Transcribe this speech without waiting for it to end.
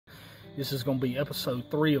This is going to be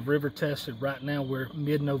episode 3 of River Tested. Right now we're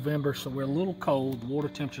mid-November, so we're a little cold. The water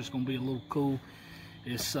temperature is going to be a little cool.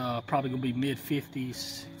 It's probably going to be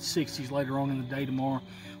mid-50s, 60s later on in the day tomorrow.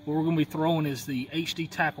 What we're going to be throwing is the HD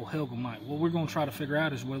Tackle Hellgramite. What we're going to try to figure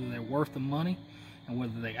out is whether they're worth the money and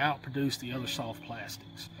whether they outproduce the other soft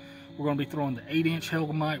plastics. We're going to be throwing the 8-inch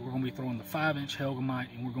Hellgramite, we're going to be throwing the 5-inch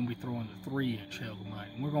Hellgramite, and we're going to be throwing the 3-inch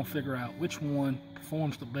Hellgramite. And we're going to figure out which one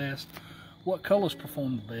performs the best, what colors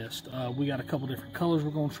perform the best. We got a couple different colors we're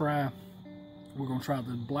going to try. We're going to try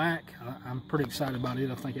the black. I'm pretty excited about it.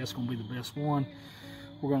 I think that's going to be the best one.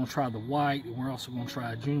 We're going to try the white, and we're also going to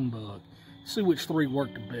try a June bug. See which 3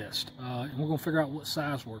 work the best. And we're going to figure out what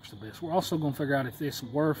size works the best. We're also going to figure out if it's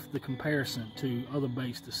worth the comparison to other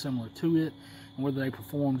baits that's similar to it, and whether they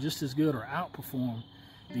perform just as good or outperform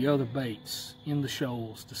the other baits in the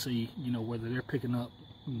shoals to see, you know, whether they're picking up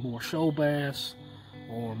more shoal bass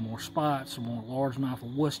or more spots or more largemouth, or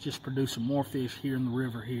what's just producing more fish here in the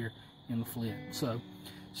river here in the Flint. So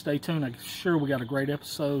stay tuned. I'm sure we got a great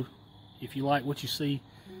episode. If you like what you see,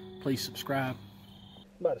 please subscribe.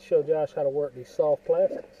 I'm about to show Josh how to work these soft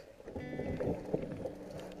plastics.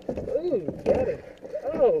 Ooh, got him.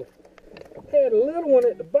 Oh, had a little one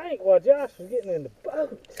at the bank while Josh was getting in the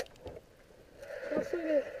boat. I see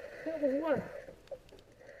that. That was wild.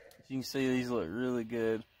 As you can see, these look really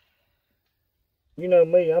good. You know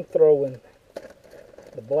me, I'm throwing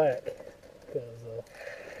the black because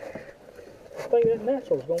I think that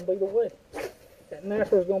natural is going to be the way. That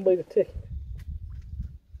natural is going to be the ticket.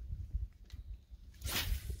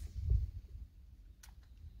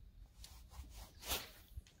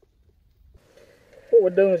 What we're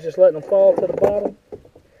doing is just letting them fall to the bottom,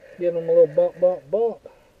 giving them a little bump, bump, bump.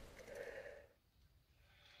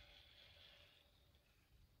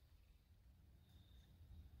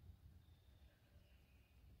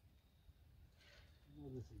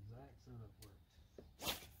 This exact setup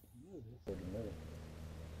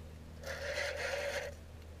works.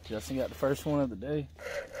 Justin got the first one of the day.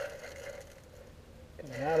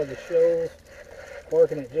 Coming out of the shoals,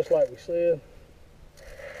 working it just like we said.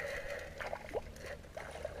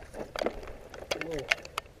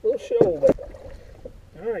 Little shoal back.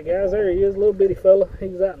 Alright guys, there he is, little bitty fella.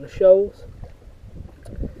 He's out in the shoals.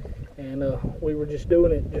 And we were just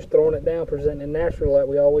doing it, just throwing it down, presenting it natural like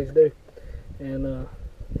we always do. And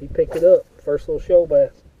he picked it up, first little shoal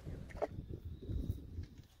bass.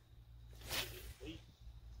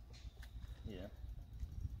 Yeah.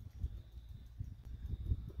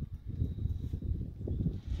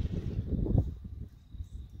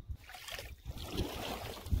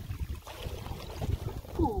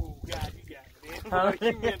 Ooh, God, you got it, man. Like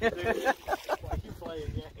you meant to do it. Like you play a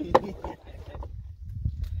game.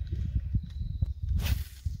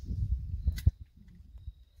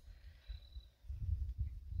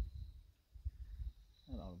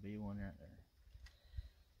 That ought to be one right there.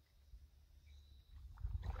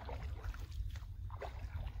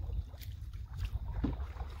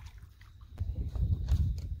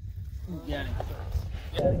 Got him face.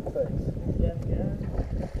 Got him face. Got him, guys.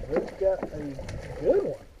 We've got a good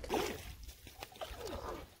one.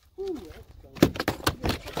 Ooh,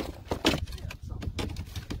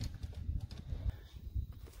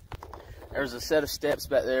 There was a set of steps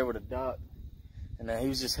back there with a dock, and he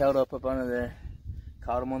was just held up under there.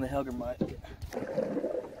 Caught him on the Hellgramite.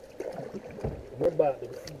 We're about to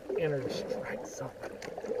enter the strike zone.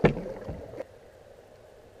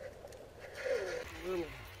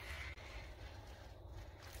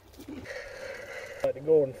 Like to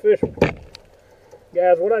go and fish them.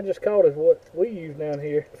 Guys, what I just caught is what we use down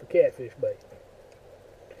here for catfish bait.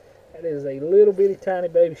 That is a little bitty tiny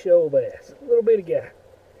baby shoal bass. A little bitty guy.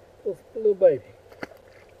 Little baby.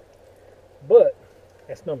 But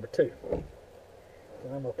that's number 2.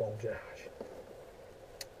 I'm up on Josh.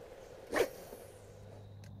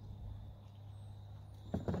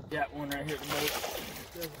 Got one right here at the boat.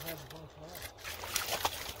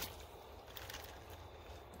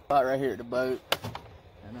 Spot right here at the boat.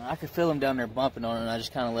 And I could feel him down there bumping on it, and I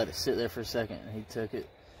just kind of let it sit there for a second, and he took it.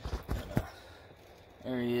 And,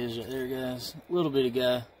 there he is right there, guys. Little bitty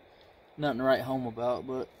guy. Nothing to write home about,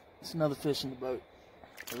 but it's another fish in the boat.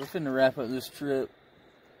 So we're finna wrap up this trip.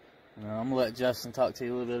 I'm gonna let Justin talk to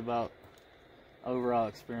you a little bit about overall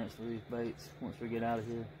experience with these baits once we get out of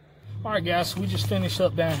here. All right, guys, so we just finished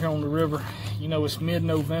up down here on the river. You know, it's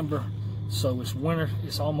mid-November, so it's winter.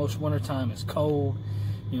 It's almost winter time. It's cold.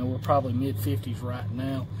 You know, we're probably mid-50s right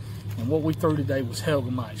now. And what we threw today was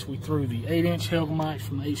Hellgramites. We threw the 8-inch Hellgramites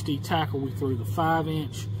from HD Tackle. We threw the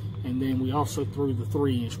 5-inch, and then we also threw the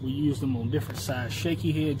 3-inch. We used them on different size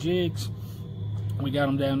shaky head jigs. We got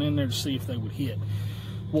them down in there to see if they would hit.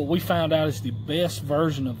 what we found out is the best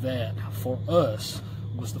version of that for us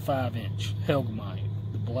was the 5-inch Hellgramite,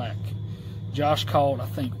 the black. Josh caught, I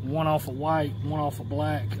think, one off of white, one off of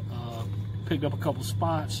black, picked up a couple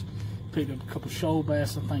spots, picked up a couple shoal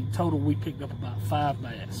bass. I think total we picked up about 5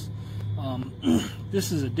 bass.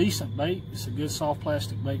 This is a decent bait. It's a good soft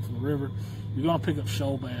plastic bait from the river. You're going to pick up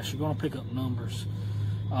shoal bass. You're going to pick up numbers.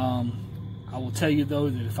 I will tell you though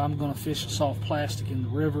that if I'm going to fish a soft plastic in the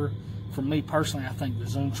river, for me personally, I think the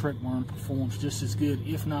Zoom Trick Worm performs just as good,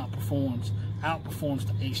 if not outperforms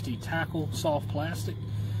the HD Tackle soft plastic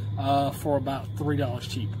for about $3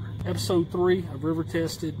 cheaper. Episode 3 of River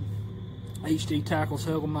Tested HD Tackles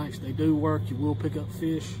Hellgramites. They do work. You will pick up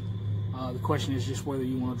fish. The question is just whether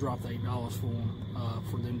you want to drop the $8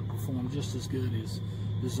 for them to perform just as good as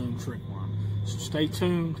the Zoom Trick Worm. So stay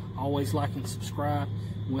tuned. Always like and subscribe.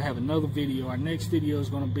 We'll have another video. Our next video is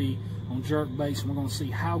going to be on jerk baits, and we're going to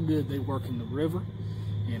see how good they work in the river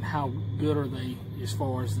and how good are they as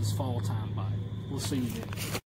far as this fall time bite. We'll see you then.